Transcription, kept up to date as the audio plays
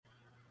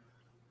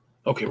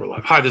Okay, we're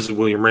live. Hi, this is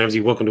William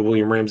Ramsey. Welcome to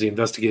William Ramsey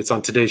Investigates.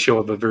 On today's show,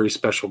 I have a very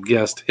special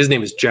guest. His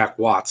name is Jack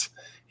Watts,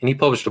 and he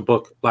published a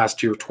book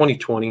last year,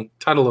 2020.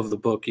 Title of the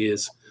book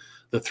is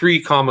The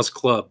Three Commas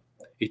Club,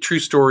 a true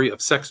story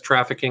of sex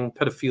trafficking,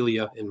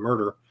 pedophilia, and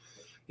murder.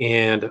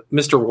 And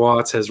Mr.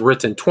 Watts has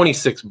written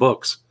 26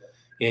 books,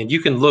 and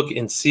you can look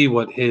and see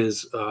what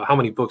his how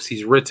many books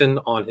he's written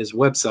on his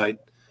website,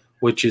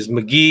 which is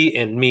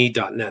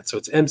mcgeeandme.net. So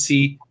it's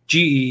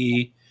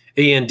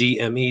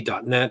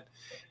mcgeeandme.net.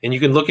 And you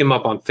can look him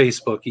up on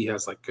Facebook. He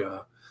has like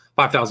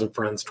 5,000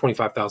 friends,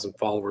 25,000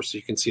 followers. So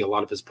you can see a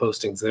lot of his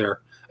postings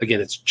there.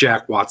 Again, it's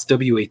Jack Watts,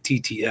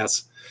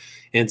 Watts.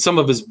 And some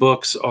of his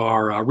books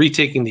are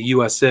Retaking the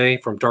USA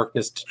from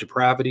Darkness to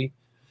Depravity,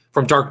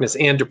 from Darkness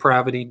and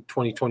Depravity,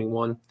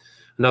 2021.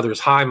 Another is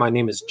Hi, My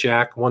Name is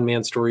Jack, One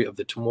Man Story of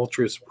the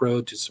Tumultuous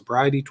Road to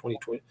Sobriety,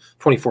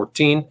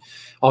 2014.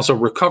 Also,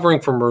 Recovering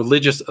from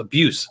Religious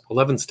Abuse,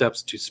 11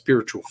 Steps to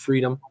Spiritual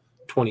Freedom,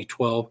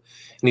 2012.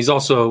 And he's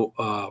also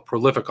a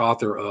prolific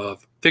author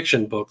of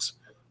fiction books.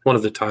 One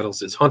of the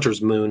titles is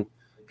Hunter's Moon,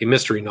 a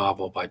mystery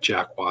novel by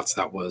Jack Watts.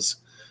 That was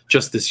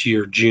just this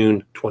year,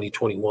 June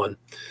 2021.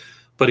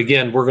 But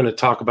again, we're going to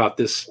talk about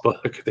this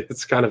book.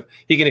 It's kind of,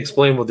 he can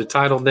explain what the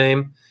title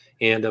name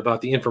and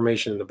about the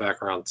information in the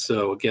background.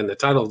 So again, the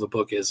title of the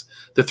book is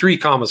The Three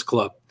Commas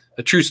Club,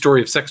 a true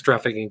story of sex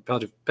trafficking,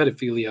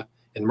 pedophilia,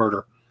 and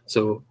murder.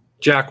 So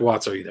Jack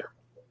Watts, are you there?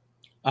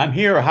 I'm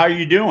here. How are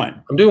you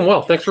doing? I'm doing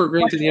well. Thanks for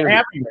agreeing to the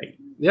interview.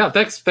 Yeah,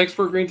 thanks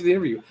for agreeing to the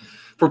interview.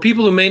 For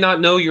people who may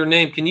not know your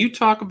name, can you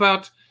talk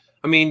about,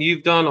 I mean,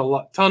 you've done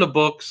a ton of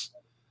books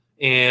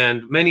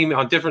and many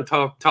on different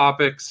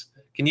topics.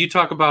 Can you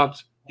talk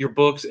about your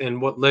books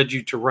and what led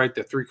you to write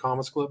the Three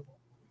Commas Club?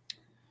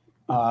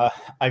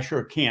 I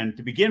sure can.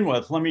 To begin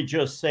with, let me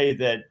just say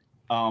that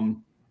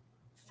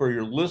for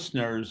your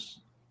listeners,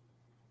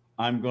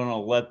 I'm going to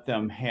let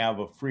them have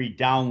a free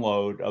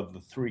download of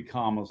the Three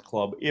Commas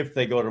Club. If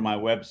they go to my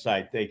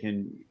website, they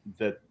can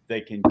get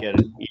an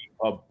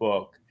EPUB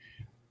book,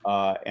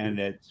 and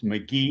it's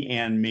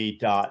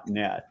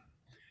mcgeeandme.net.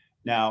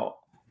 Now,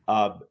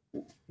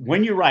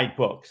 when you write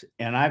books,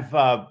 and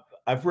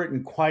I've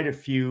written quite a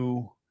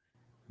few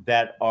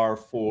that are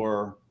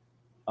for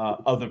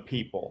other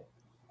people.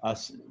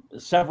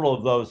 Several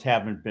of those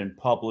haven't been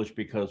published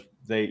because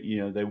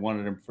they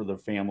wanted them for their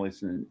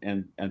families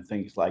and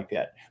things like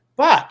that.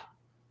 But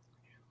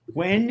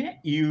when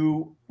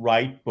you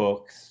write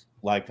books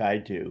like I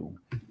do,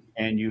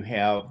 and you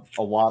have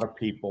a lot of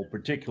people,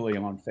 particularly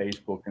on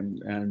Facebook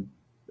and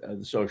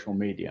the social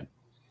media,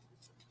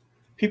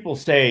 people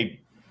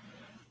say,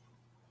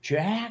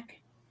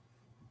 Jack,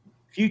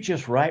 if you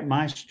just write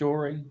my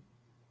story,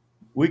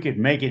 we could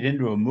make it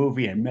into a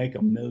movie and make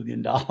 $1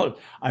 million.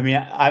 I mean,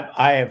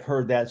 I have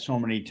heard that so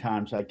many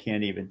times, I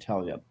can't even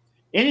tell you. At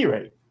any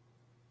rate,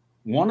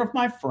 one of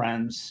my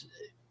friends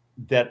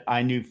that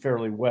I knew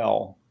fairly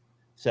well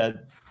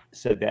said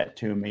that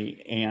to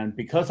me. And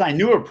because I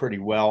knew her pretty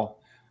well,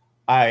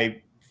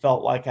 I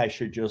felt like I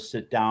should just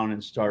sit down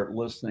and start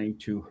listening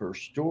to her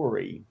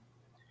story.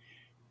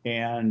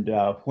 And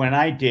when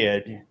I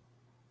did,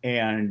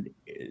 and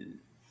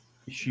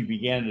she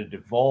began to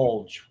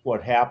divulge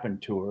what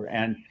happened to her,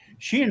 and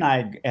she and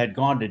I had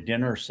gone to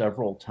dinner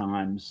several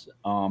times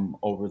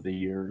over the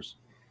years.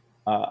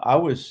 I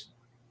was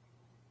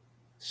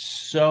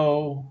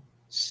so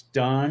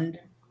stunned,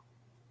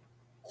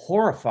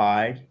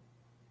 horrified,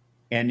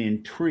 and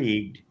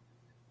intrigued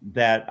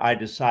that I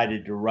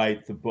decided to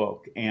write the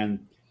book.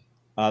 And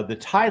the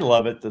title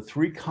of it, The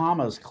Three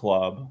Commas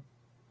Club,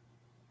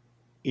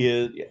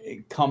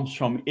 it comes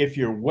from if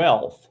your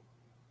wealth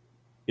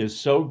is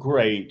so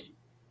great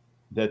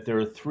that there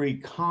are 3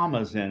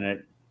 commas in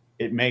it,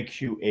 it makes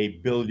you a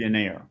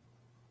billionaire.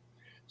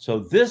 So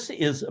this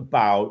is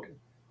about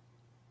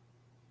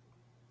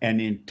an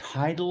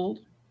entitled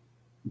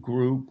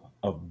group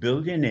of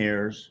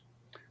billionaires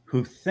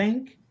who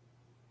think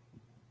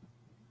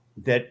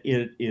that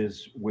it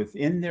is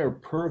within their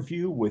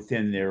purview,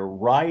 within their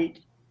right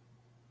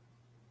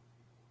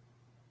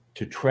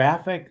to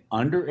traffic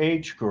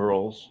underage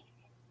girls,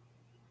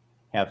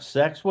 have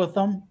sex with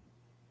them,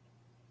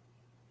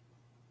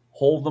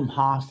 hold them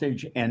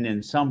hostage, and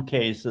in some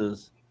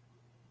cases,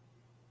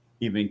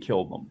 even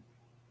kill them.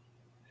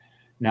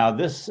 Now,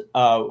 this,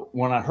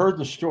 when I heard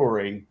the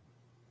story,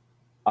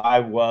 I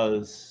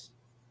was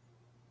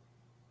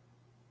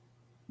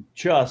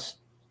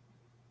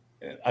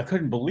I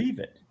couldn't believe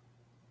it.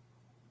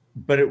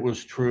 But it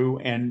was true,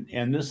 and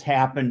this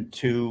happened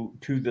to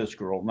this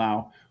girl.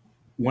 Now,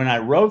 when I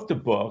wrote the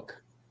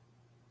book,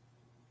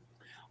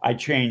 I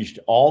changed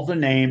all the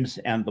names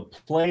and the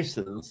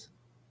places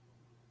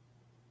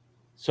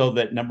so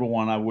that, number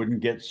one, I wouldn't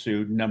get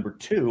sued. Number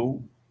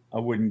two, I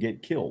wouldn't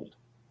get killed.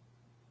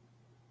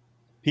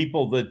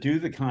 People that do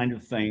the kind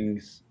of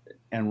things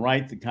and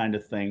write the kind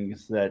of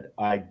things that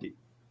I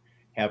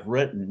have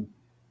written,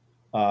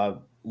 a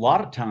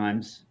lot of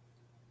times,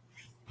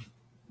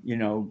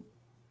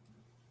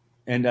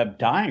 end up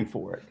dying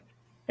for it.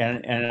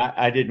 And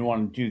I didn't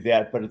want to do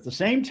that. But at the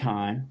same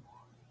time,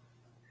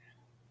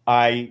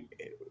 I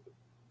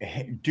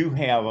do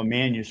have a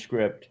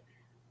manuscript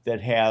that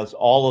has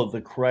all of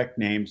the correct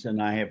names,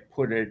 and I have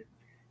put it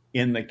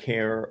in the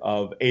care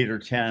of 8 or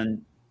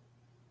 10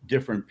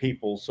 different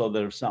people so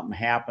that if something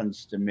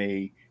happens to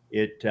me,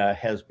 it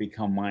has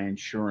become my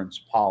insurance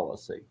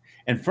policy.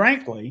 And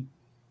frankly,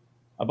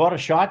 I bought a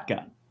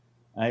shotgun.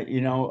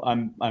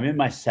 I'm in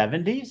my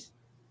 70s,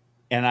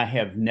 and I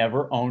have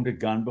never owned a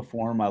gun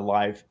before in my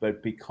life,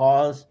 but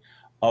because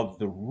of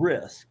the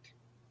risk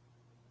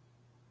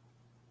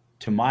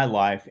to my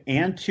life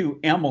and to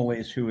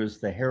Emily's, who is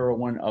the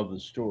heroine of the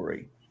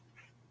story,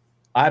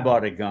 I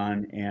bought a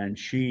gun, and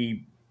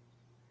she's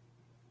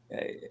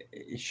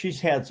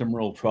had some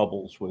real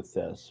troubles with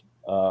this.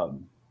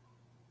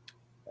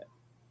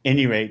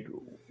 Any rate,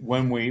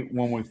 when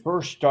we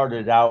first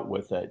started out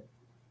with it,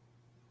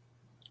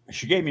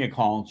 she gave me a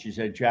call and she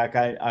said, "Jack,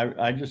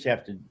 I just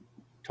have to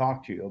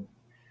talk to you."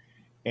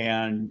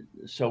 And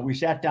so we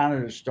sat down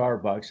at a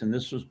Starbucks, and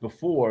this was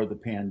before the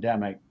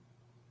pandemic.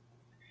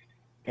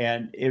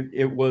 And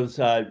it was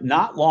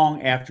not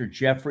long after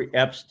Jeffrey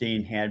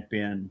Epstein had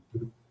been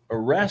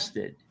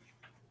arrested.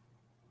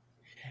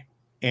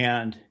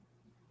 And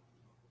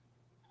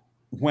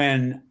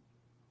when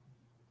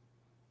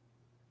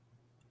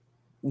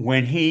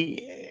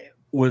he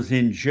was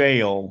in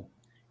jail,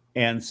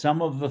 and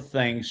some of the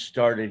things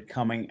started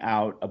coming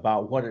out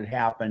about what had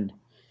happened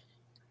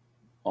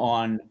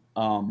on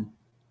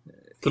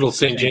Little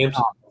St. James,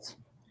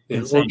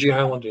 in Orgy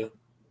Island. Yeah.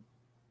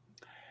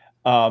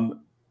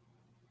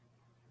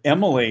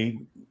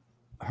 Emily,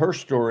 her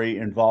story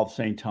involved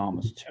St.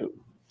 Thomas too.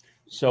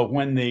 So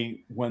when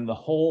the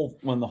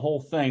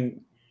whole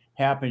thing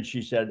happened,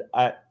 she said,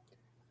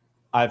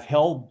 I've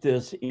held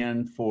this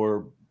in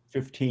for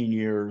 15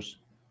 years,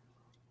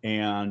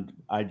 and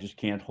I just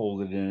can't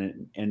hold it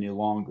in any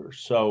longer.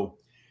 So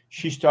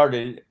she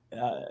started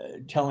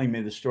telling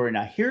me the story.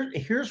 Now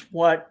here's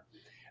what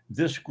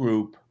this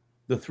group,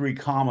 the Three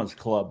Commas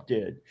Club,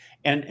 did.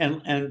 And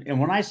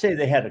when I say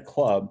they had a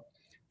club,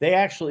 they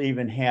actually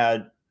even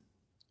had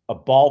a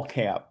ball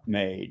cap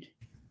made,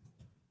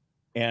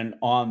 and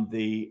on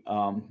the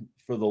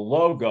for the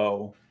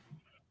logo,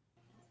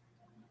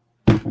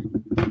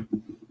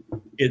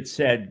 it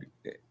said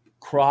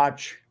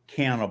 "Crotch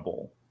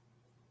Cannibal."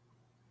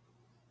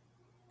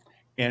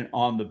 And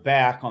on the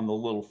back, on the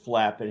little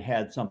flap, it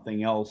had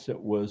something else that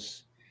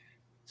was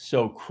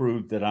so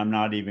crude that I'm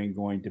not even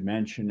going to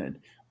mention it.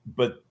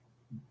 But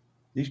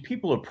these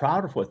people are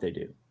proud of what they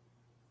do.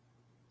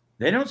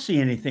 They don't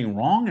see anything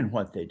wrong in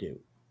what they do.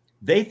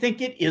 They think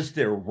it is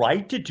their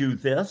right to do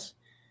this,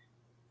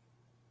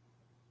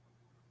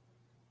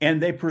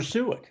 and they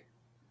pursue it.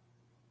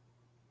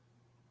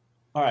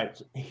 All right,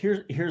 so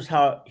here's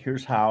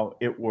how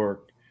it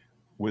worked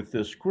with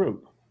this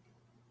group.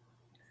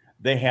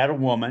 They had a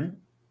woman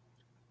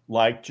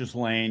like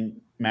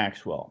Ghislaine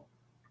Maxwell.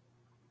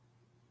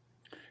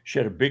 She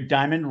had a big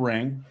diamond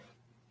ring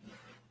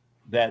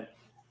that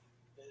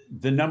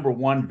the number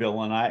one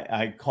villain,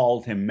 I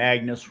called him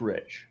Magnus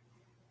Rich.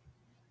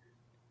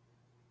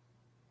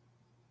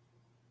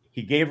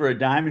 He gave her a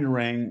diamond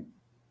ring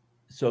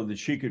so that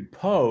she could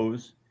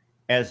pose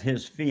as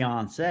his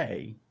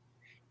fiancée,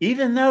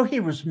 even though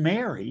he was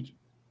married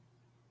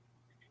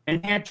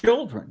and had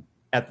children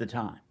at the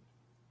time.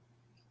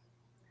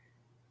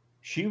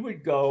 She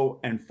would go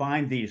and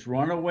find these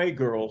runaway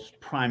girls,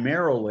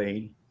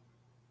 primarily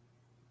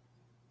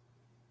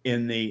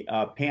in the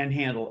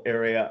panhandle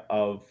area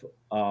of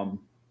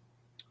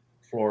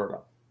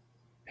Florida,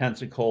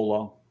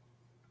 Pensacola,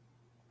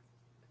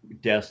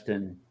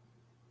 Destin,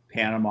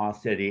 Panama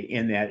City,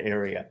 in that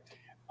area,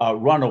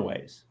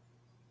 runaways.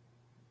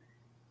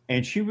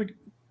 And she would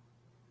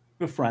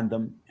befriend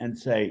them and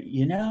say,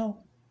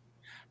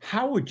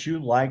 how would you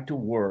like to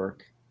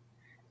work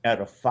at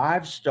a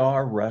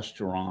 5-star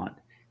restaurant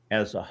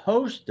as a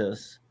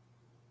hostess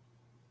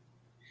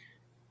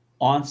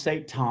on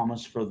St.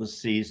 Thomas for the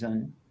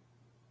season?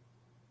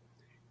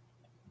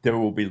 There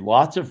will be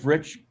lots of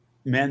rich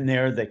men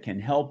there that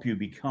can help you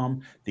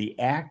become the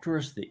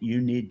actress that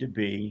you need to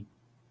be,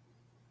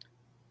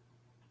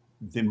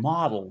 the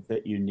model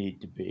that you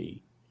need to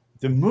be,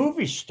 the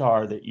movie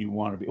star that you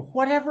want to be,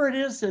 whatever it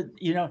is that,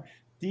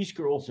 these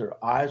girls,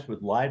 their eyes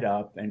would light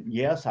up. And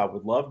yes, I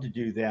would love to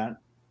do that.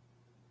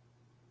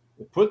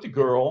 Put the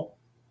girl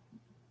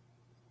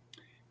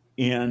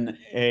in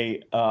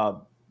a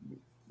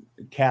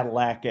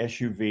Cadillac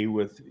SUV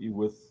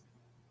with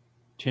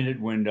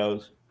tinted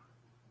windows,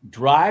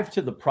 drive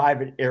to the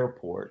private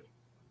airport,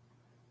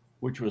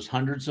 which was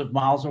hundreds of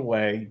miles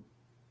away,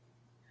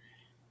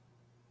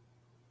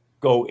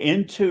 go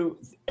into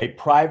a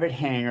private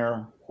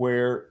hangar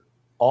where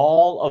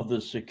all of the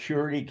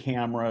security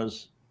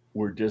cameras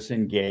were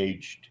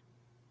disengaged,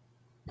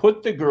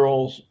 put the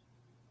girls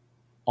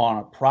on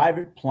a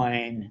private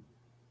plane,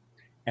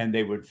 and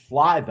they would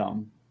fly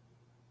them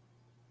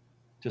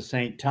to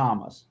St.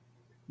 Thomas.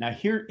 Now,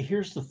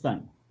 here's the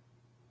thing.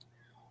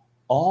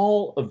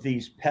 All of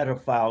these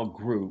pedophile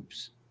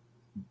groups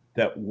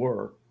that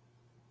work,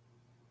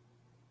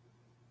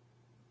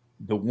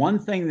 the one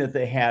thing that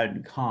they had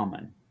in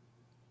common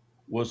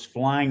was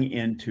flying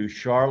into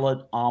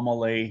Charlotte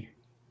Amalie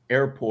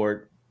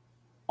Airport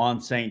on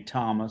St.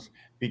 Thomas,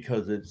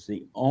 because it's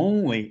the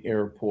only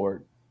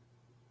airport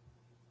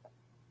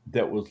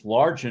that was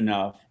large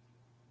enough,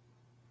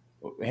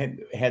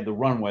 had the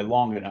runway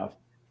long enough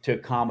to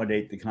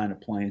accommodate the kind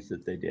of planes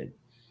that they did.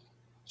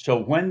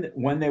 So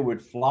when they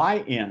would fly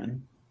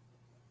in,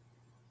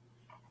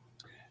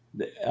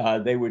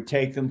 they would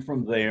take them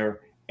from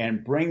there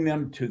and bring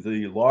them to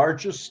the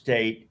largest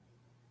state,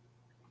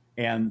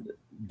 and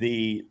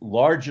the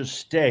largest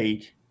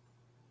state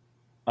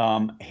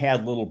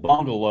had little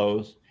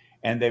bungalows,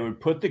 and they would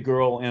put the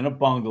girl in a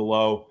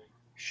bungalow,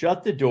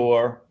 shut the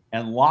door,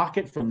 and lock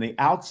it from the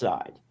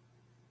outside.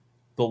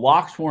 The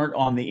locks weren't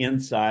on the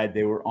inside,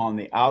 they were on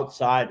the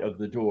outside of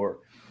the door.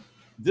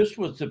 This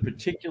was the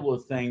particular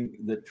thing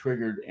that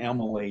triggered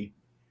Emily,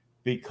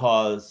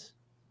 because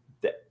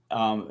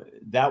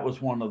that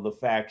was one of the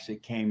facts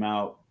that came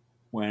out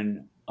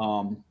when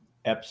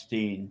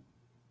Epstein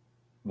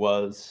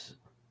was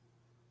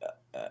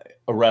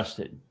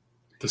arrested.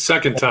 The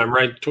second time,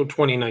 right?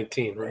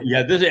 2019, right?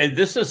 Yeah,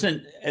 this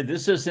isn't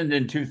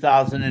in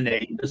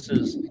 2008. This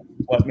is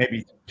what,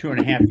 maybe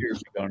 2.5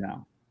 years ago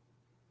now.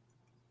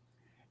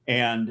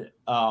 And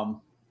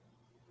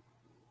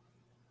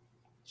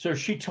so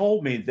she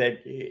told me that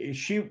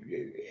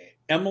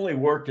Emily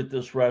worked at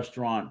this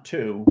restaurant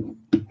too,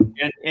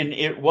 and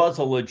it was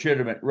a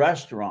legitimate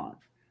restaurant.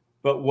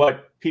 But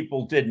what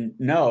people didn't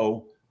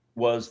know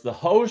was the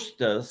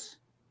hostess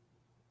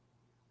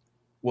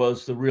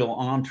was the real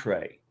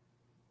entree.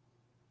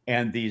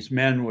 And these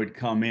men would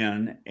come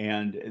in,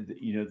 and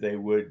they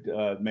would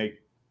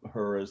make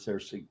her as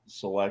their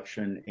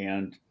selection,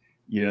 and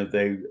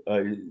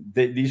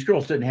these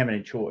girls didn't have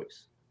any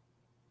choice.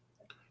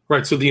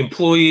 Right. So the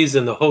employees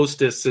and the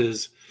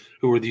hostesses,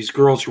 who were these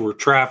girls who were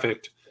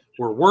trafficked,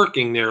 were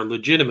working there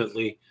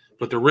legitimately,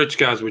 but the rich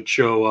guys would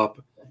show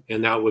up,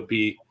 and that would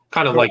be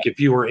kind of like if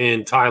you were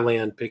in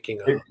Thailand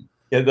picking up.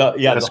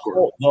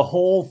 The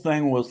whole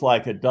thing was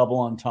like a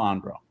double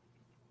entendre.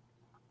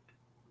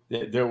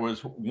 There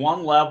was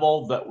one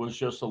level that was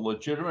just a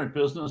legitimate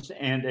business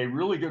and a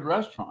really good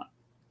restaurant.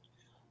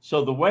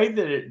 So the way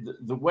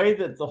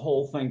that the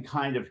whole thing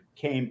kind of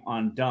came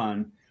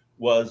undone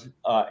was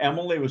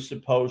Emily was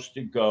supposed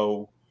to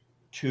go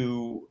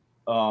to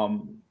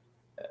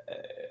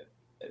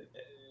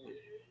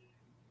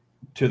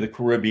the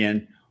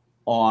Caribbean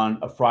on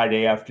a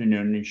Friday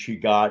afternoon, and she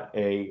got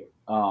a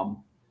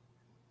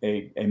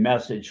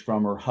message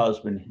from her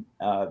husband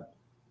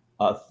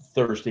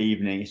Thursday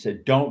evening. He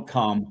said, "Don't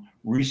come,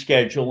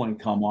 reschedule and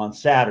come on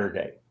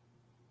Saturday."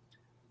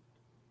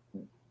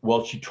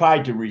 Well, she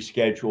tried to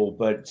reschedule,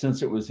 but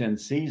since it was in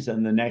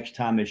season, the next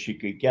time that she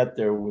could get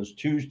there was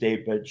Tuesday,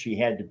 but she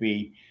had to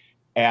be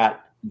at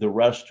the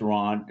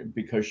restaurant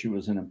because she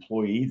was an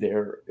employee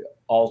there.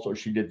 Also,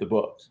 she did the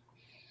books.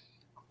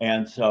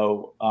 And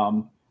so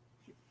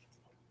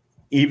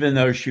even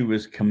though she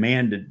was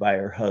commanded by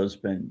her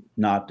husband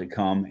not to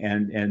come,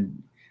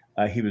 and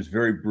he was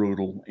very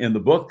brutal. In the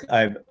book,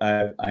 I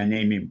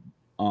name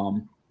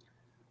him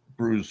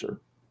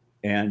Bruiser,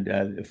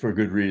 and for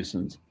good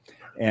reasons.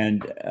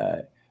 And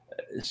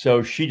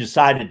so she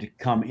decided to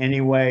come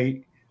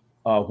anyway.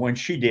 When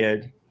she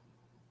did,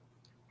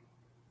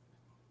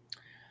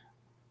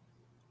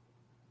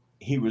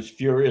 he was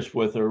furious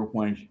with her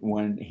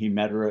when he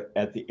met her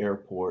at the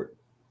airport,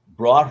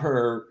 brought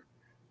her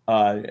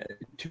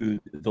to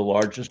the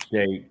largest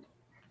state.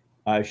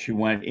 She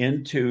went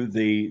into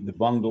the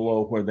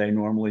bungalow where they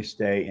normally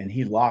stay, and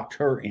he locked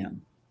her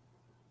in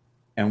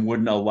and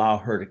wouldn't allow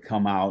her to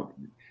come out.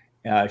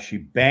 She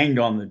banged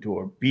on the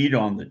door, beat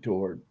on the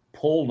door,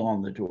 pulled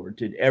on the door,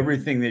 did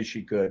everything that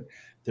she could.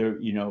 There,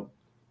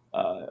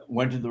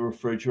 went to the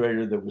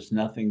refrigerator. There was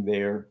nothing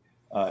there.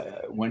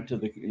 Went to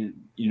the,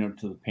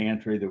 to the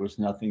pantry. There was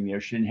nothing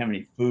there. She didn't have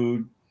any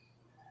food.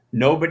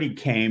 Nobody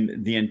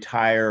came the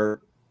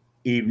entire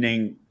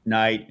evening,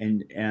 night,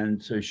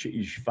 and so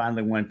she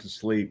finally went to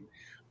sleep.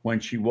 When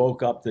she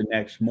woke up the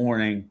next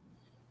morning,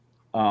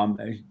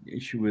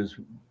 she was,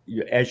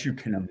 as you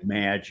can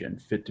imagine,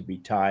 fit to be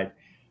tied.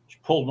 She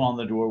pulled on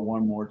the door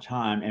one more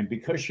time, and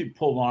because she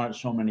pulled on it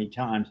so many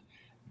times,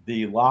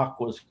 the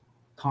lock was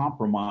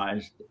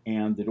compromised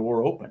and the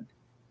door opened.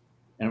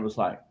 And it was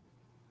like,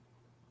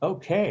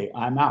 okay,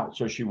 I'm out.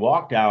 So she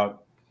walked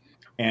out,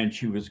 and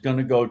she was going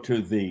to go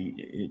to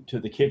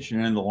the kitchen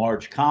in the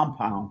large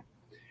compound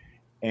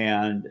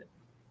and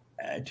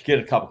to get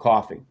a cup of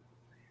coffee.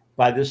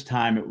 By this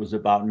time, it was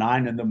about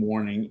 9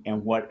 a.m,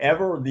 and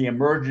whatever the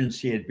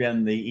emergency had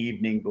been the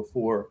evening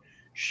before,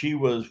 she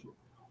was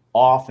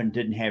off and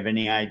didn't have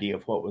any idea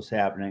of what was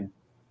happening.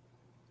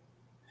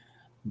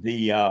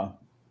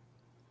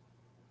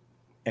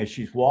 As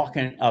she's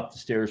walking up the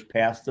stairs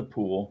past the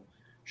pool,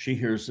 she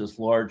hears this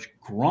large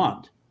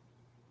grunt,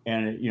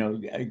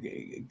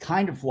 and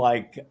kind of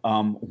like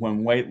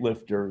when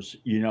weightlifters,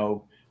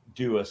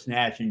 do a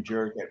snatch and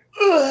jerk,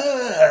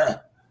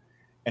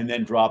 and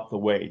then drop the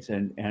weights,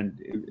 and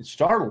it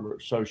startled her.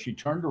 So she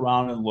turned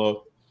around and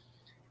looked,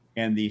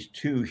 And these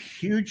two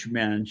huge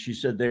men, she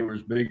said they were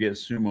as big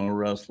as sumo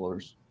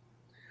wrestlers,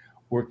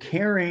 were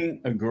carrying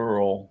a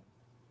girl,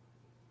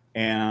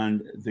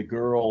 and the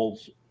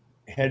girl's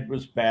head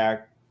was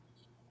back,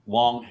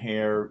 long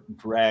hair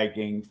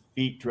dragging,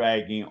 feet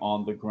dragging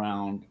on the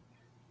ground.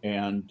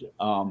 And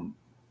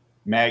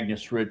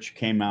Magnus Rich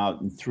came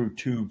out and threw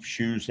two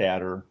shoes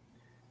at her.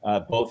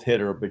 Both hit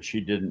her, but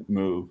she didn't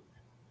move.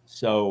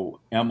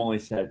 So Emily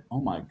said, "Oh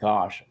my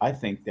gosh, I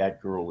think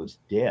that girl is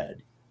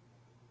dead."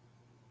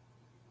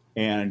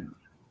 And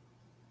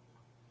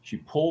she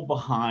pulled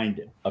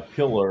behind a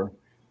pillar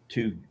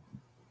to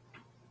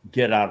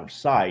get out of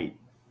sight.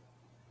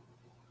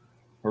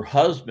 Her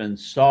husband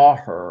saw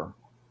her,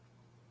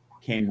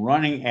 came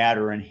running at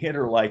her and hit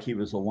her like he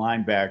was a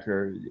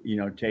linebacker,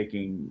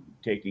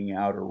 taking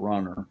out a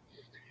runner.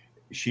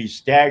 She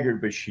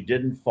staggered, but she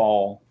didn't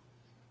fall.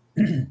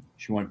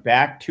 She went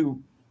back to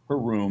her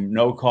room,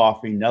 no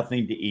coffee,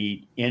 nothing to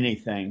eat,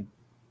 anything.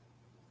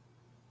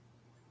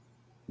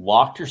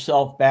 Locked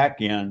herself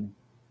back in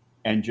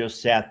and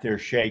just sat there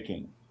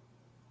shaking.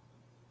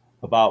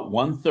 About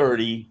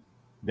 1:30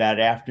 that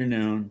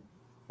afternoon,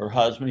 her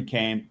husband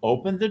came,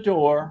 opened the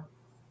door,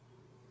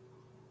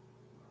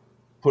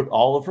 put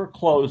all of her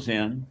clothes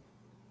in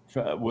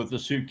with the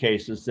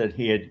suitcases that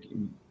he had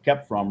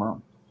kept from her.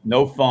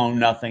 No phone,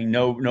 nothing,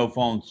 no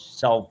phone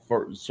cell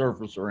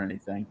service or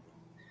anything.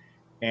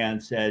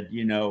 And said,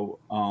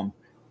 your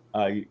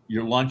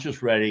lunch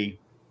is ready.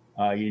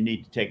 You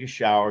need to take a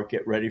shower,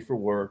 get ready for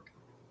work.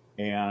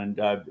 And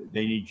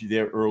they need you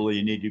there early.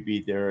 You need to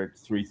be there at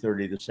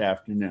 3:30 this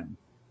afternoon.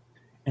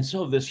 And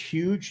so this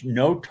huge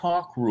no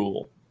talk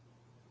rule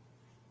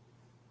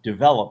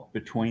developed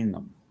between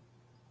them.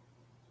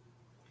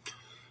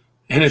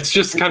 And it's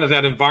just kind of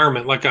that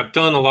environment. Like, I've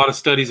done a lot of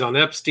studies on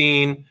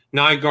Epstein,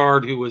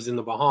 Nygaard, who was in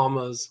the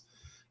Bahamas,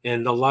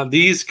 and a lot of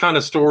these kind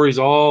of stories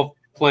all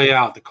play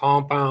out. The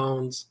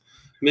compounds,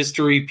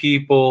 mystery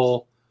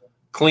people,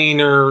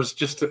 cleaners.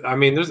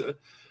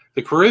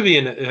 The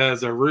Caribbean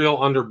has a real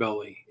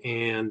underbelly,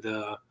 and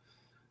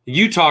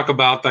you talk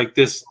about like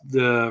this.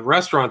 The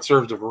restaurant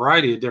served a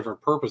variety of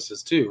different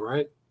purposes too,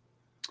 right?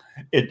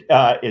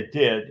 It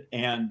did,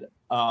 and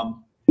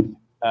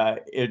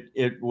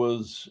it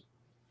was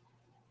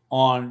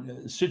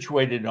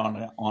situated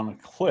on a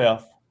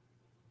cliff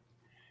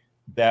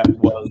that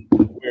was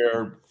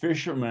where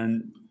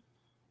fishermen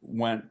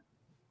went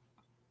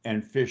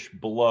and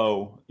fished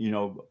below,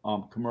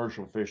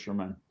 commercial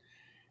fishermen.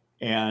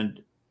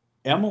 And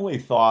Emily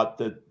thought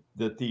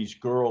that these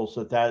girls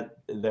that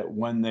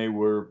when they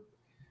were,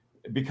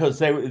 because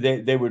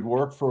they would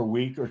work for a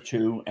week or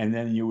two and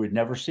then you would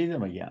never see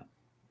them again.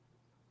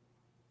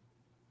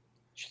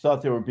 She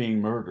thought they were being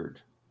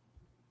murdered.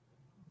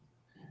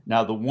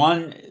 Now, the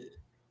one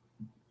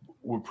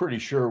we're pretty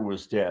sure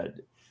was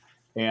dead.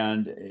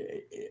 And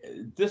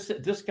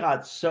this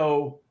got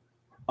so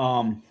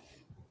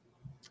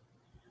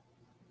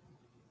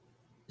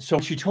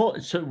she told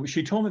me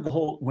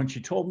when she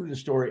told me the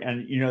story,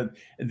 and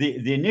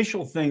the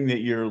initial thing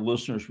that your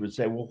listeners would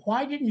say, well,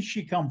 why didn't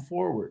she come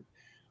forward?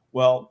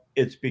 Well,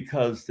 it's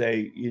because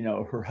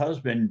her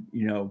husband,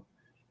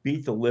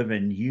 beat the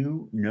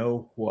living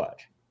what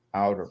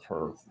out of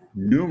her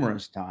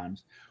numerous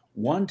times.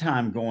 One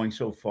time going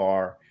so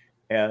far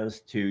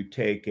as to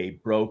take a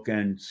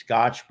broken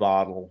Scotch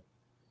bottle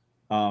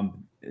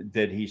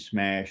that he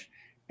smashed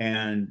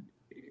and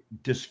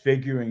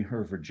disfiguring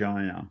her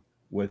vagina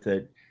with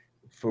it,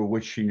 for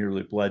which she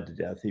nearly bled to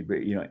death. He,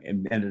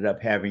 ended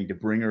up having to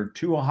bring her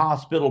to a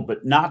hospital,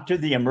 but not to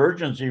the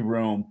emergency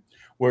room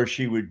where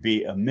she would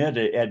be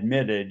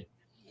admitted,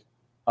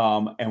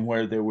 and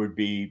where there would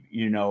be,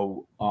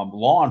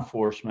 law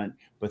enforcement,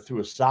 but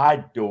through a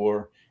side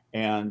door,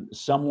 and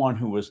someone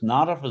who was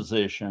not a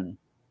physician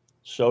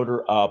sewed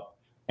her up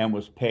and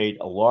was paid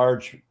a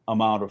large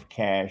amount of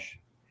cash.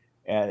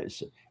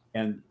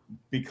 And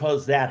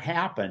because that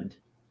happened,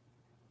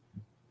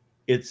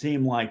 it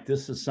seemed like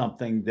this is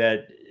something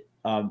that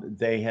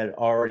they had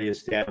already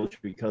established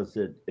because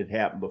it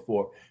happened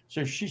before.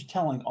 So she's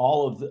telling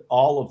all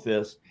of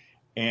this,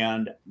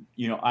 and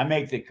I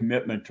make the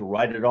commitment to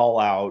write it all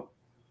out,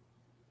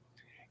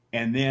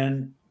 and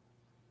then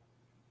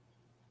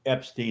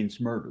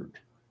Epstein's murdered.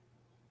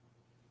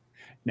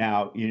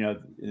 Now, your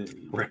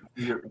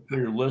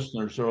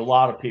listeners, or a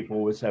lot of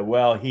people would say,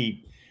 well,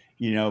 they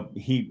say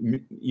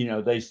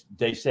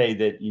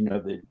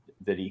that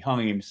that he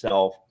hung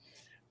himself.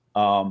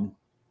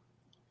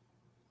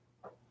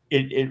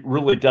 It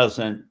really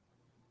doesn't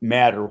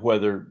matter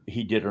whether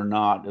he did or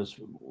not, as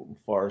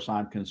far as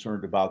I'm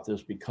concerned about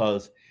this,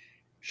 because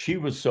she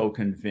was so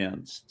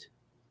convinced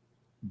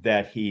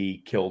that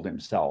he killed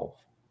himself.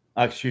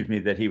 That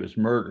he was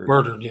murdered.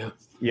 Murdered, yeah.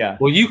 Yeah.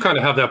 Well, you kind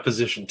of have that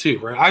position too,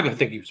 right? I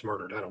think he was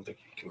murdered. I don't think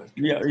he committed.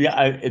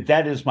 Yeah.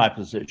 That is my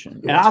position,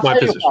 and I'll tell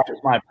you why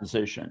it's my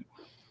position.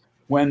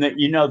 When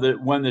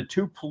the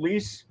two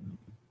police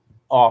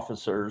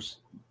officers,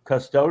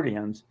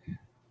 custodians,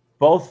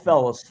 both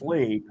fell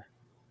asleep,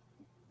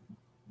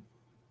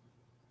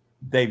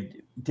 they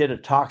did a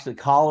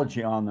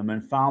toxicology on them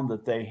and found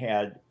that they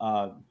had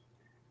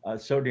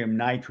sodium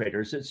nitrate.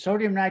 Or is it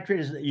sodium nitrate?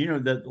 Is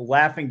the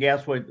laughing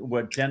gas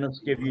what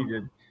dentists give you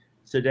to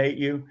sedate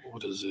you?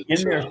 What is it?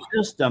 In their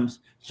systems,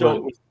 so right.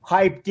 it was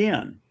piped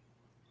in.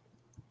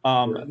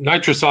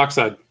 Nitrous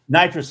oxide.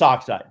 Nitrous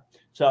oxide.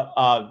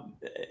 So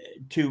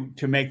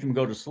to make them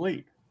go to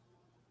sleep.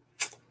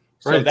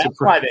 So right. that's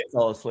why they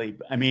fell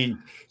asleep. I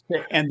mean,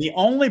 and the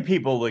only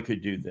people that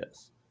could do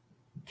this,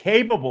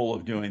 capable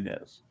of doing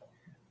this,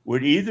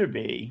 would either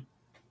be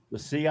the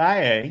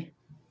CIA,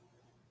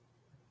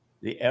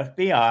 the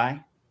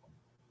FBI,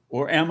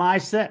 or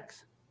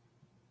MI6.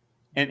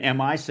 And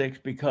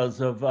MI6 because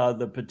of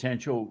the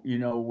potential,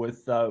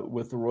 with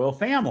the royal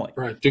family.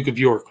 Right. Duke of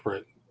York.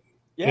 Right.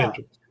 Yeah.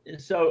 Andrew.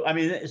 So, I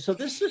mean, so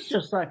this is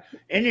just like,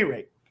 any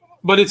rate.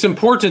 But it's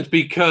important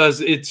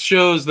because it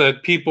shows that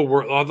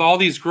all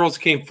these girls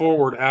came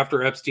forward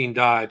after Epstein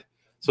died.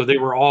 So they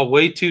were all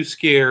way too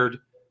scared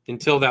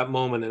until that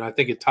moment. And I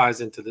think it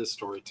ties into this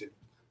story too.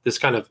 This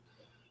kind of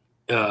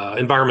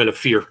environment of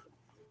fear.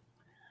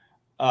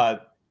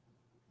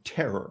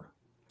 Terror.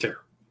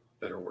 Terror.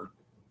 Better word.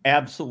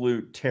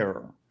 Absolute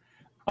terror.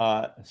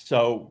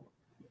 So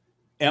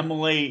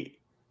Emily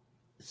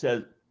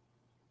said,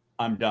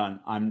 I'm done.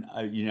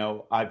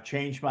 I've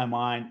changed my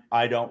mind.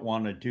 I don't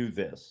want to do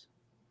this.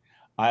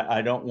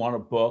 I don't want a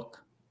book.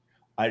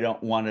 I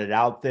don't want it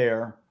out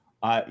there.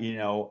 I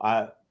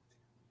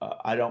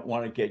don't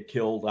want to get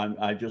killed.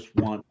 I just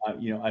want, I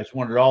just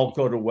want it all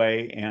to go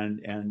away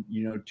and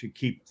to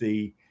keep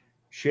the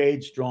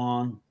shades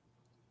drawn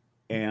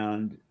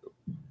and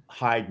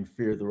hide and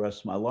fear the rest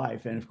of my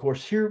life. And of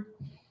course, here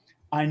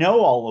I know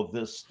all of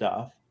this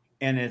stuff,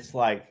 and it's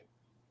like,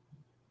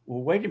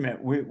 well, wait a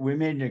minute. We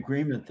made an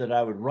agreement that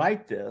I would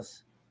write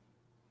this,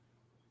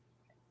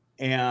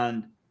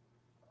 and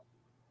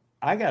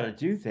I got to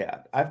do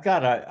that.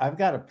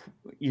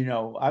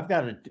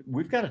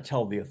 We've got to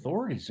tell the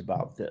authorities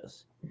about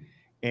this.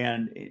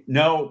 And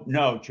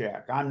no,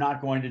 Jack, I'm not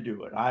going to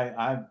do it.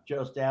 I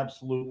just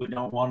absolutely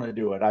don't want to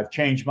do it. I've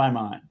changed my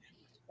mind.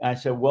 And I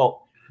said,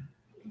 well,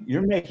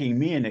 you're making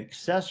me an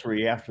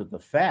accessory after the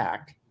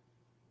fact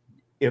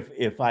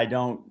if I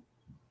don't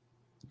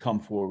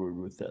come forward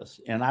with this.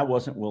 And I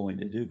wasn't willing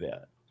to do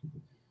that.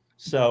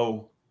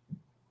 So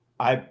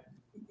I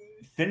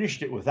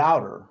finished it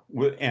without her.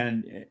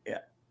 And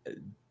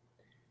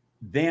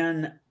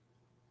then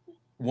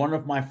one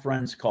of my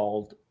friends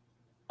called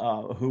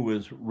who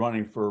was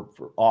running for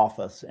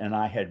office, and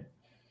I had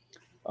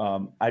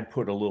I'd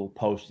put a little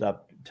post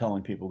up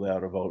telling people they ought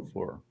to vote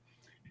for her.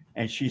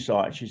 And she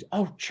saw it. She's,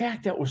 oh,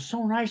 Jack, that was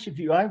so nice of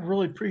you. I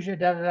really appreciate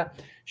that.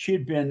 She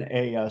had been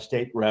a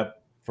state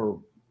rep for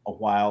a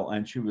while,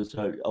 and she was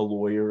a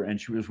lawyer,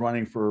 and she was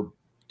running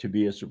to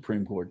be a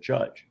Supreme Court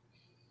judge.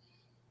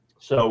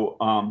 So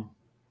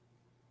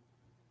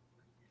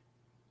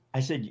I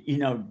said,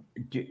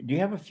 do you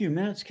have a few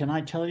minutes? Can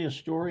I tell you a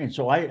story? And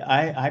so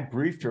I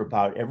briefed her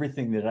about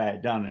everything that I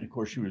had done. And of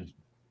course, she was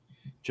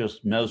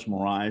just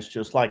mesmerized,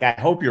 just like I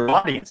hope your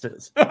audience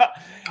is.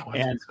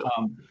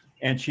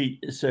 And she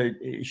said,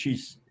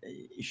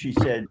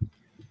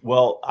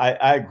 well,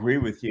 I agree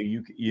with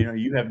you.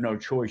 You have no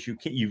choice. You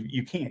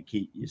can't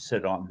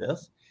sit on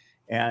this,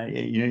 and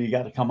you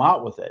got to come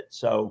out with it.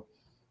 So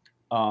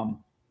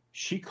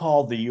she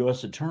called the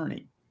U.S.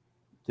 attorney,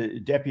 the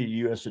deputy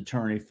U.S.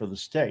 attorney for the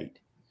state,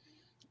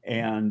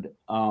 and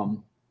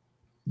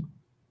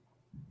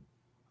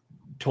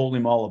told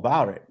him all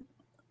about it.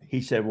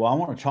 He said, well, I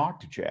want to talk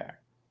to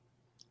Jack.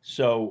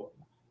 So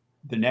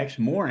the next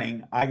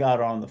morning, I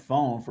got on the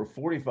phone for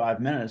 45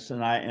 minutes,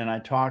 and I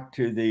talked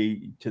to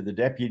the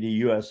deputy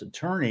U.S.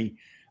 attorney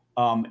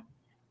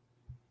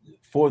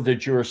for the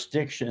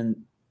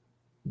jurisdiction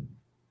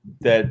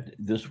that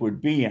this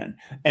would be in.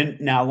 And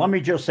now let me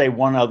just say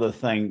one other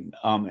thing,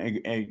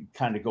 and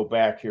kind of go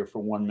back here for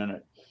 1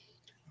 minute.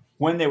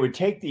 When they would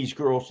take these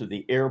girls to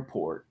the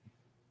airport,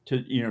 to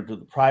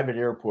the private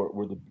airport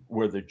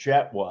where the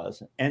jet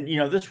was, and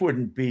this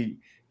wouldn't be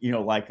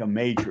like a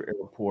major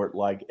airport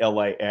like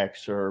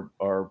LAX or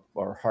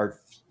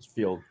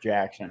Hartsfield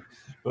Jackson,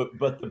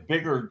 but the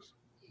bigger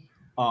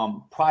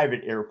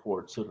private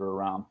airports that are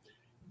around.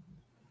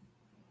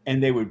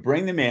 And they would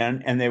bring them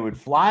in and they would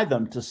fly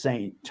them to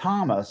St.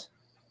 Thomas.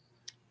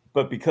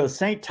 But because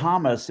St.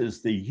 Thomas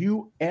is the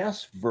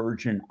U.S.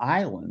 Virgin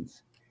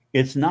Islands,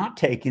 it's not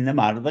taking them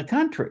out of the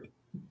country.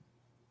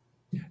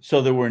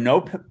 So there were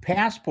no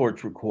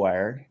passports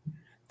required.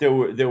 There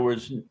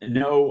was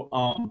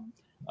no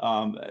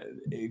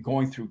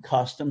going through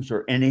customs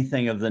or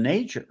anything of the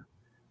nature.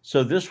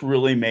 So this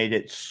really made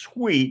it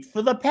sweet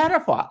for the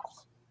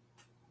pedophiles.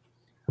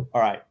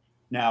 All right.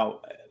 Now,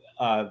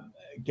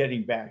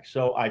 getting back.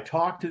 So I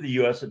talked to the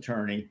U.S.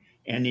 attorney,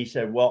 and he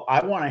said, well,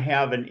 I want to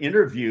have an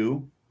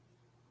interview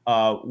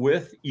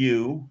with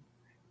you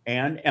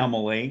and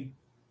Emily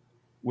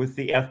with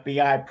the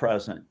FBI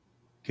present.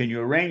 Can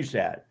you arrange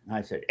that? And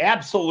I said,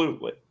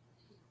 absolutely.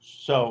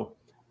 So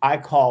I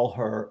call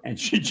her and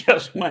she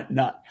just went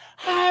nuts.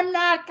 I'm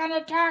not going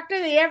to talk to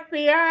the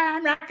FBI.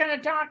 I'm not going to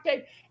talk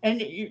to,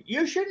 and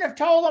you shouldn't have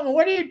told them.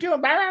 What are you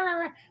doing?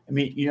 I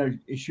mean,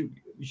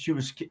 she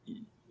was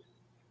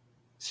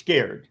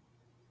scared,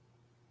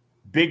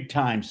 big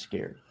time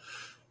scared.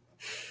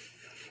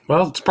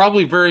 Well, it's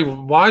probably very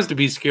wise to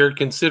be scared,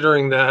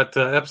 considering that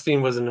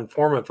Epstein was an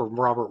informant for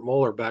Robert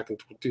Mueller back in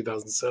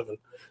 2007. I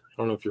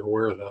don't know if you're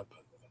aware of that. But.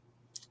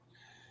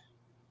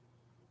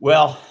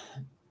 Well,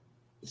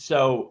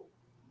 so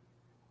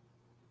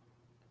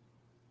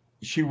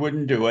she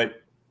wouldn't do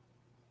it.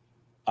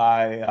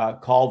 I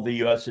called the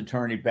U.S.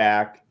 attorney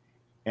back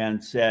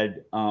and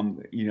said,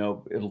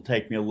 it'll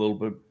take me a little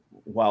bit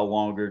while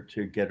longer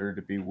to get her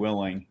to be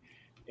willing.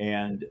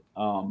 And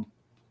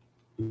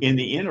in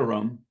the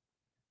interim,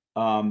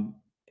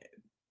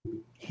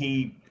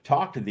 he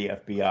talked to the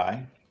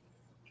FBI,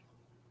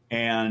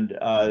 and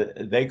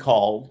they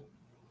called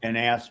and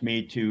asked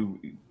me to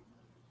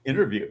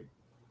interview.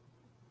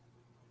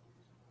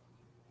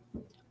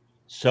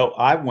 So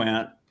I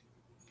went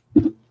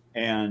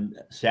and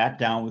sat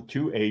down with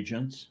two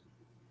agents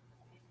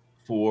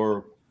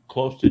for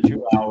close to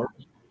 2 hours,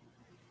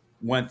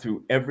 went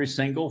through every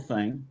single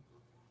thing.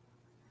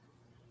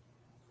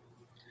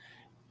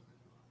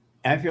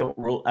 I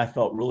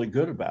felt really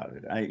good about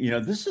it.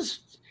 This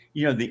is,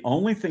 the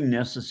only thing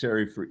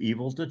necessary for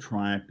evil to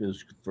triumph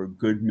is for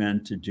good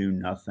men to do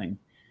nothing.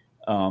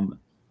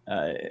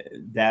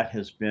 That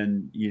has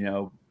been,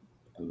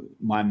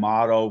 my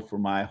motto for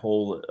my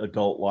whole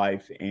adult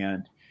life.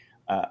 And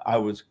I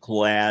was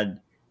glad,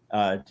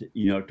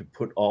 to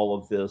put all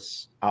of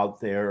this out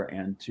there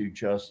and to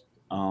just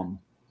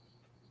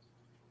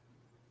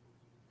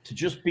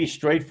be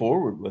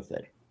straightforward with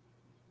it.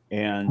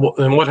 And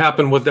what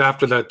happened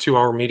after that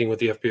 2-hour meeting with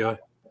the FBI?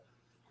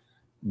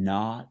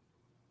 Not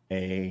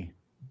a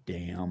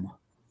damn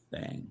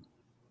thing.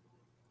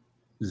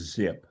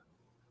 Zip.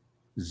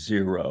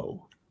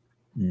 Zero.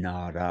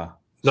 Nada.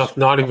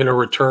 Not even a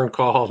return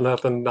call.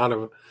 Nothing. Not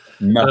a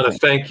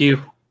thank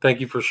you.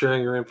 Thank you for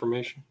sharing your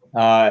information.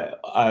 That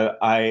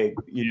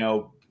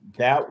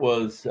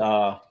was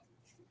the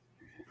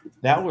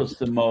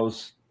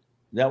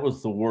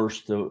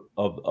worst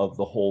of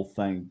the whole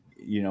thing.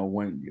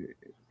 When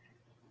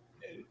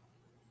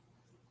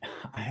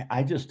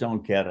I just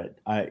don't get it.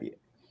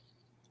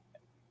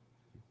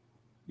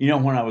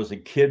 When I was a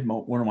kid,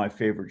 one of my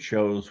favorite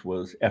shows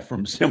was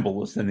Ephraim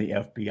Zimbalist in the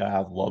FBI.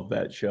 I love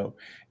that show,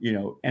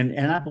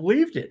 and I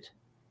believed it,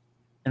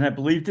 and I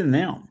believed in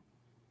them.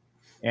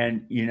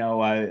 And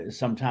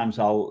sometimes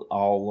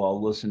I'll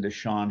listen to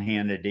Sean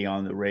Hannity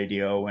on the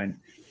radio, and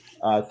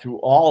through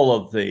all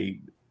of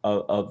the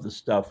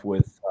stuff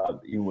with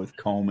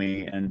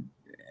Comey and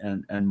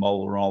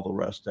Mueller and all the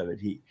rest of it,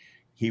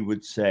 he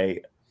would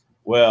say,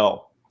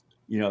 well,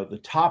 the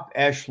top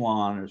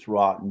echelon is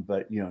rotten,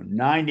 but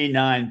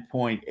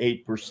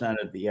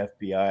 99.8% of the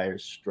FBI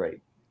is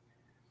straight.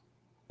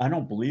 I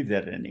don't believe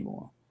that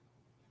anymore.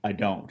 I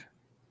don't.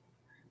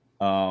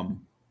 I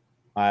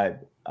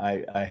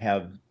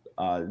have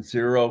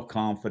zero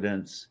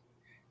confidence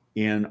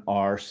in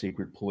our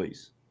secret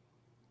police.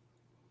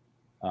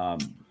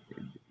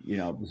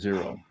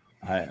 Zero.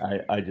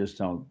 I just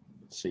don't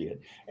see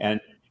it.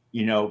 And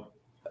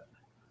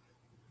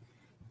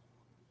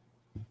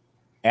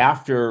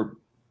after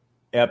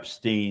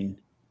Epstein,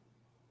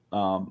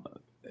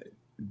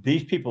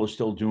 these people are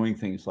still doing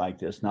things like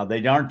this. Now,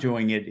 they aren't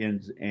doing it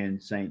in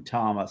St.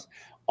 Thomas.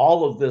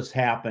 All of this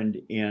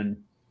happened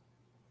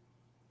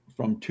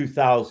from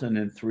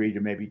 2003 to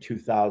maybe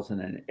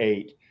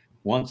 2008,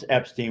 once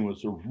Epstein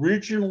was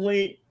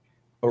originally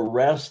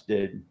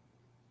arrested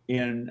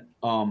in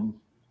Palm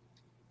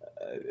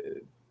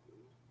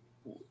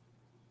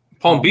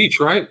Beach,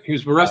 right? He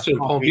was arrested in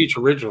Palm Beach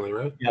originally,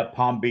 right? Yeah,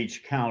 Palm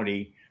Beach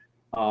County.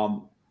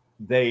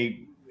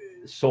 They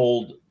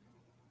sold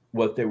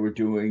what they were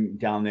doing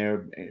down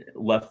there,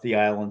 left the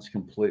islands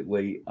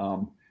completely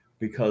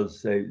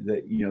because they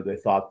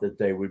thought that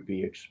they would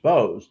be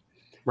exposed.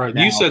 Right.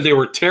 Now, you said they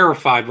were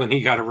terrified when he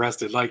got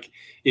arrested. Like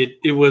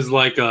it was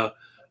like a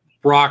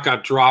rock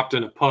got dropped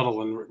in a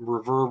puddle and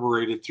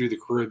reverberated through the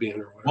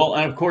Caribbean or whatever. Well,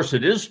 and of course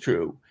it is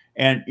true.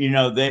 And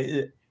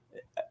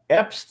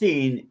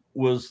Epstein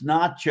was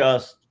not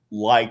just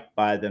liked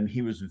by them;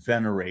 he was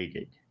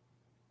venerated.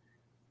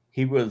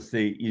 He was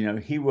the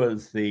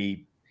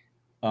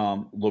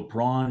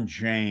LeBron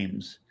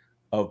James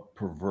of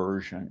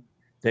perversion.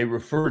 They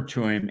referred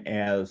to him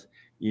as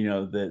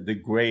the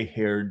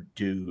gray-haired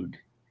dude.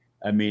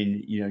 I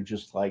mean,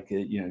 just like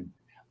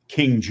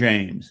King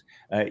James,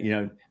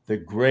 the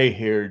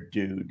gray-haired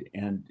dude,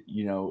 and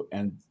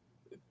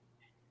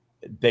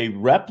they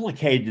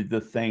replicated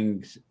the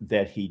things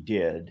that he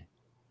did,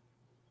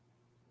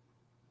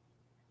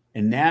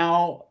 and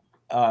now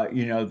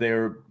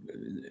they're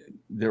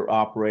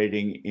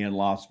operating in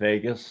Las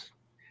Vegas.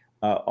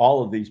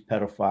 All of these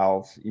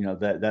pedophiles,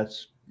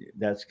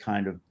 that's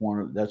kind of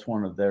that's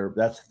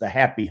the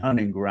happy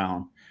hunting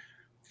ground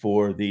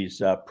for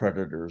these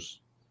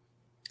predators.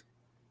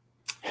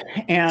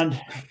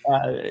 And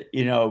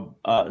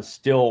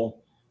still,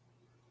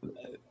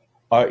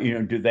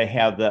 do they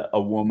have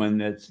a woman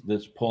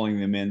that's pulling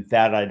them in?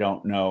 That I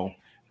don't know,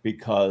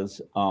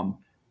 because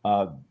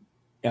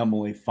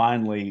Emily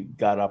finally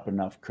got up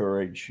enough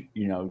courage,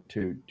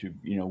 to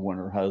when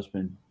her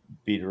husband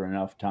beat her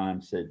enough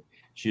times, that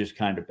she just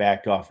kind of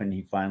backed off, and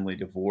he finally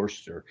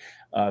divorced her.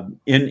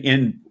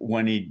 In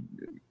when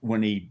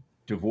he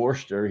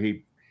divorced her,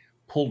 he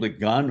pulled a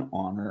gun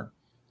on her,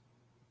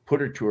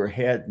 put it to her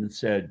head, and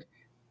said,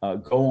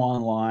 "Go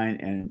online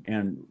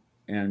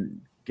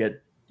and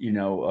get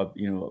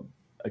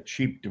a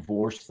cheap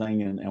divorce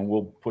thing, and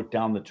we'll put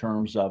down the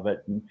terms of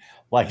it." And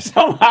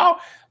somehow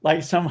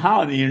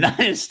in the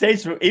United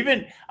States,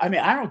 even, I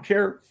mean, I don't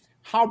care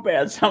how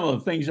bad some of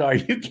the things are,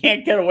 you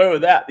can't get away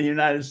with that in the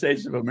United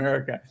States of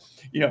America.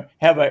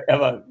 Have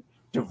a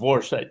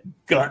divorce at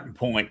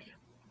gunpoint.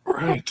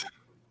 Right.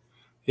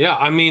 Yeah,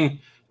 I mean,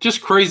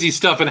 just crazy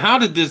stuff. And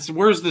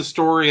where's the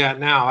story at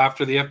now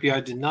after the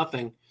FBI did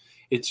nothing?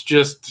 It's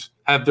just,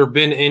 have there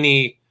been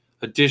any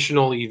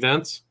additional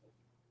events?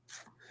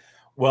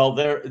 Well,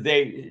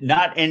 they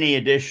not any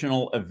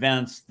additional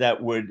events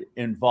that would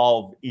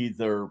involve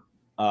either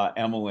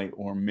Emily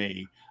or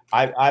me.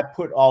 I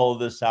put all of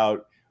this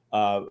out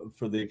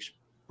for the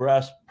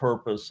express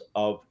purpose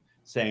of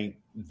saying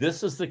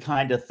this is the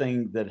kind of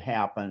thing that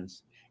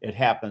happens. It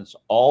happens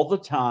all the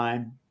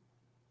time.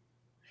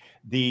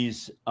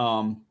 These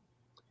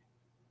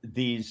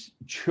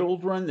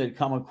children that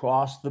come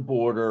across the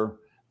border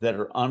that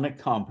are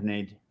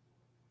unaccompanied,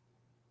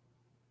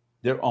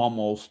 they're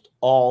almost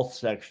all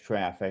sex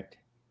trafficked.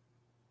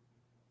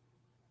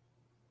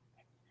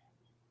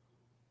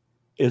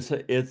 This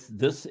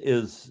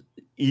is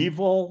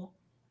evil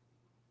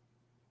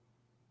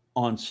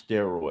on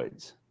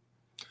steroids.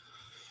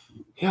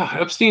 Yeah,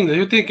 Epstein.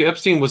 You think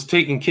Epstein was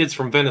taking kids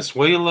from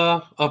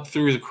Venezuela up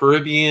through the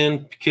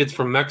Caribbean, kids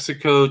from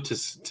Mexico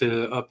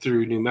to up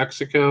through New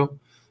Mexico.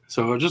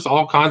 So just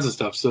all kinds of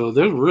stuff. So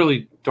there's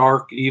really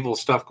dark, evil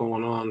stuff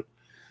going on.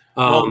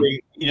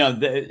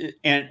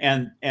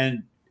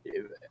 And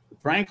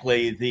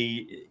frankly,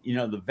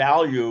 the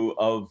value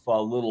of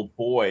little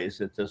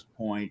boys at this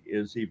point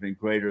is even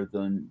greater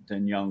than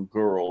young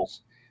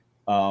girls,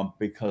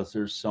 because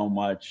there's so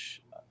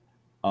much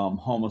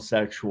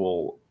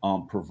homosexual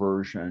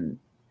perversion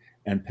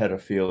and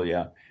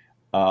pedophilia.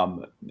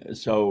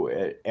 So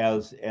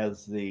as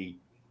the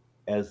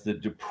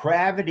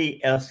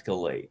depravity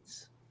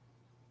escalates,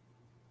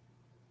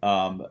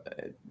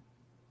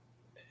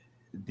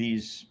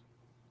 these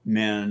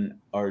men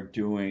are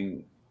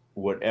doing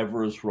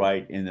whatever is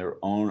right in their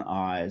own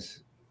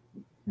eyes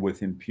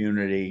with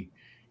impunity,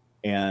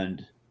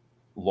 and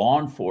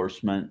law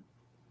enforcement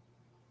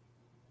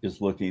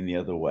is looking the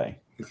other way.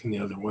 Looking the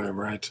other way,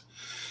 right?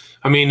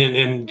 I mean,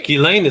 and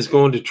Ghislaine is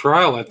going to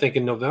trial, I think,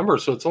 in November,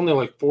 so it's only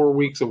like 4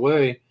 weeks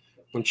away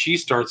when she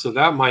starts. So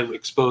that might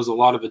expose a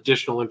lot of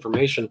additional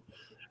information.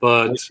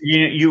 But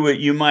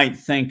you might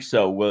think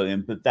so,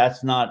 William, but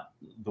that's not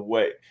the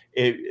way.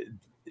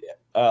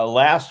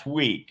 Last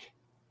week,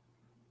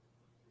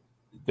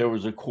 there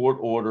was a court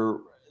order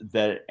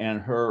that,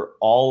 and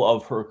all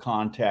of her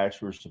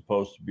contacts were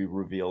supposed to be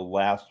revealed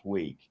last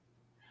week.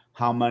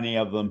 How many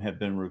of them have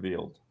been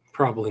revealed?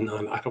 Probably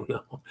none. I don't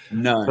know.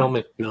 None. Tell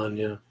me. None.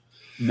 Yeah.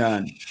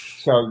 None.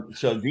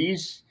 So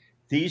these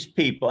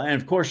people, and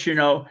of course,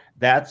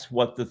 that's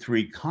what the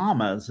 3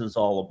 commas is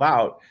all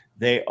about.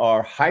 They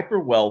are hyper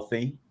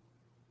wealthy,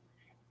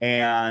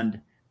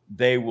 and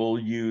they will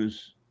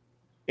use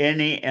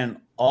any and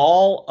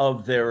all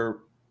of their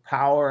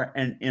power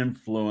and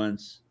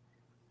influence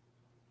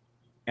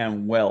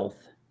and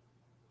wealth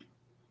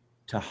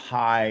to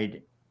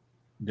hide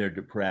their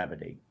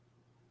depravity.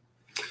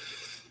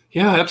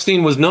 Yeah,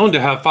 Epstein was known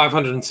to have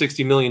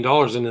 $560 million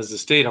in his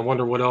estate. I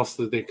wonder what else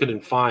that they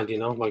couldn't find,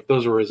 like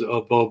those were his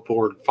above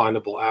board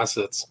findable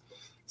assets.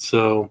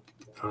 So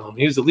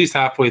he was at least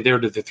halfway there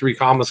to the 3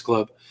 Commas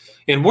Club.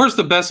 And where's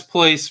the best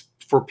place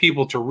for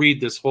people to read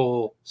this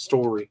whole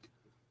story?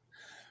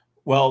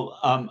 Well,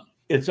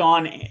 it's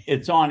on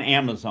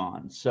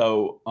Amazon.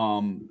 So,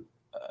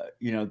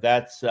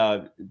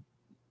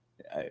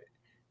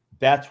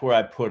 that's where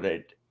I put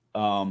it.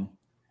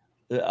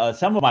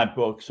 Some of my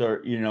books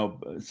are,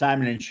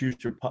 Simon and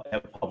Schuster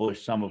have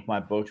published some of my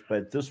books,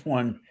 but this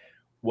one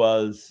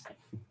was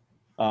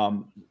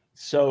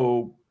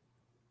so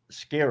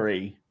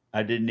scary,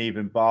 I didn't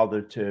even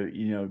bother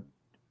to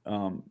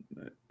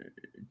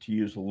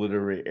use a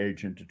literary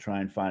agent to try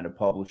and find a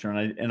publisher,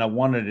 and I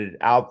wanted it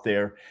out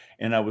there,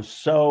 and I was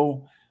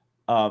so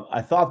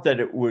I thought that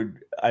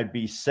I'd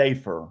be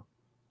safer,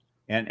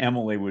 and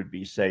Emily would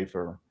be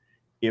safer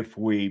if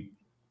we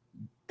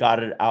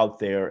got it out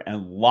there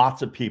and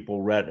lots of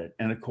people read it.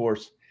 And of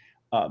course,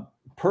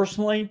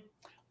 personally,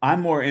 I'm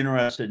more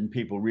interested in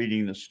people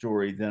reading the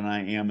story than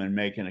I am in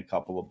making a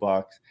couple of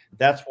bucks.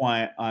 That's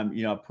why I'm,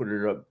 put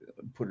it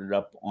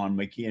up on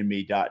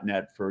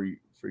McKeeandMe.net for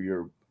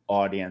your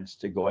audience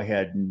to go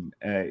ahead and,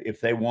 if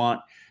they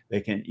want,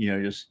 they can,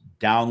 just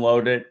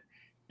download it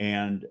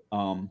and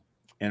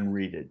and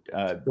read it.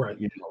 Right.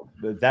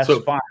 That's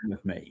fine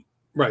with me.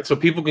 Right. So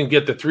people can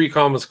get the 3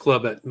 Commas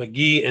Club at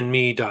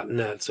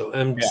McGeeandme.net. So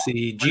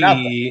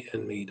MCGE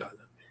and me.net.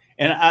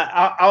 And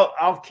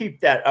I'll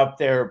keep that up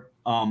there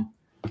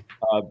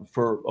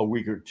for a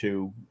week or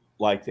two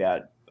like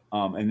that,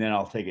 and then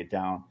I'll take it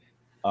down.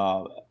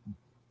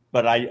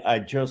 But I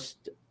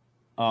just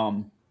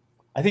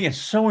I think it's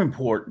so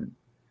important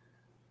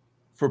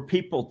for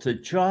people to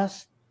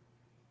just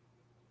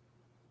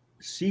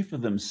see for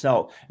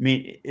themselves. I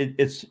mean,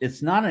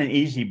 it's not an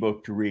easy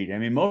book to read. I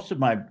mean, most of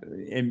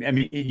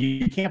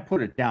you can't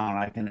put it down,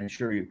 I can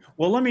assure you.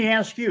 Well, let me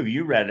ask you,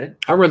 you read it.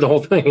 I read the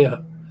whole thing, yeah.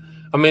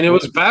 I mean, it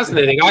was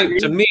fascinating.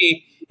 To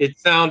me, it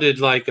sounded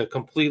like a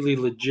completely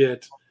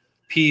legit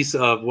piece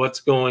of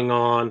what's going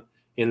on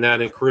in that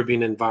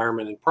Caribbean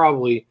environment, and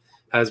probably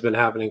has been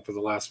happening for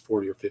the last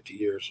 40 or 50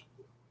 years.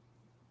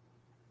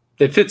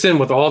 It fits in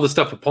with all the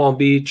stuff at Palm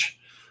Beach,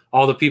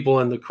 all the people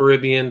in the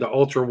Caribbean, the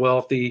ultra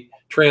wealthy,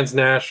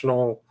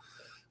 transnational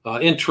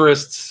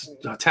interests,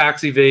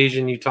 tax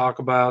evasion you talk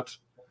about,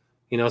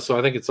 so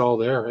I think it's all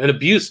there. And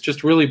abuse,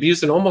 just really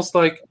abuse, and almost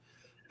like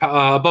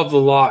above the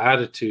law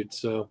attitude.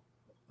 So,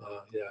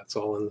 yeah, it's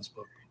all in this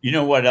book. You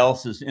know what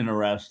else is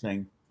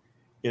interesting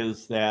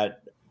is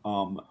that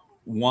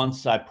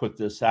once I put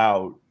this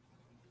out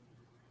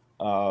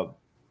and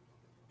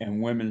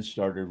women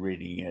started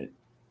reading it,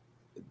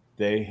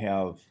 they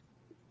have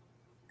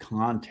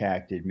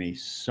contacted me,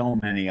 so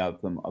many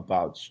of them,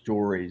 about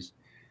stories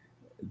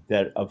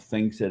of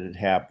things that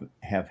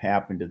have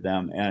happened to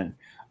them, and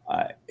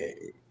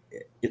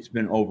it's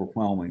been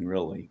overwhelming,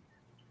 really.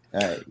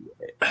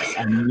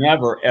 I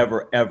never,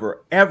 ever,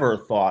 ever, ever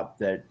thought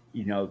that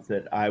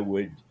that I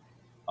would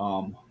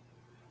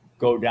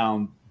go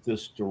down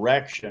this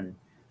direction,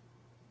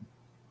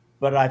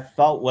 but I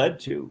felt led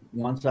to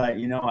once I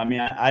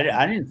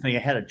didn't think I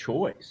had a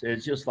choice.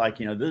 It's just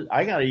like,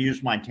 I got to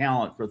use my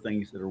talent for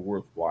things that are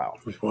worthwhile.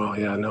 Well,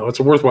 yeah, no, it's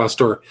a worthwhile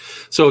story.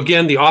 So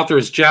again, the author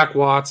is Jack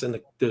Watts, and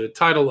the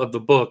title of the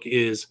book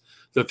is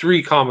The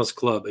 3 Commas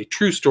Club, a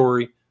true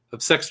story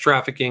of sex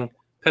trafficking,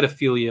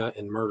 pedophilia,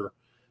 and murder.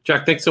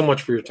 Jack, thanks so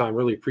much for your time.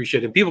 Really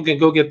appreciate it. People can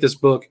go get this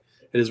book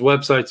at his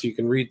website so you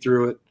can read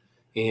through it.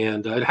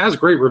 And it has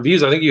great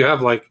reviews. I think you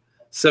have like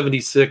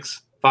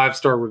 76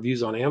 5-star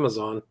reviews on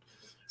Amazon.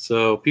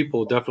 So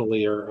people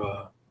definitely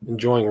are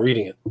enjoying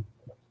reading it.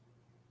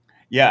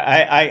 Yeah,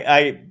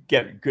 I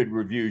get good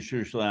reviews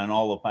usually on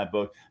all of my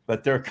books,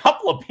 but there are a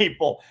couple of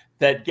people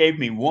that gave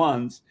me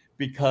ones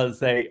because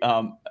they,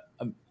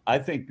 I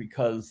think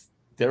because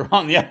they're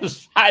on the other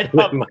side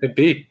of it. Might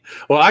be.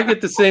 Well, I get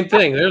the same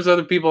thing. There's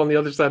other people on the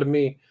other side of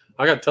me.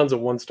 I got tons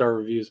of 1-star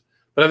reviews,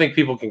 but I think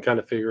people can kind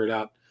of figure it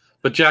out.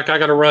 But Jack, I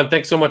got to run.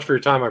 Thanks so much for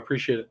your time. I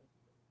appreciate it.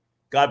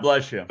 God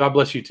bless you. God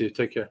bless you too.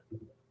 Take care.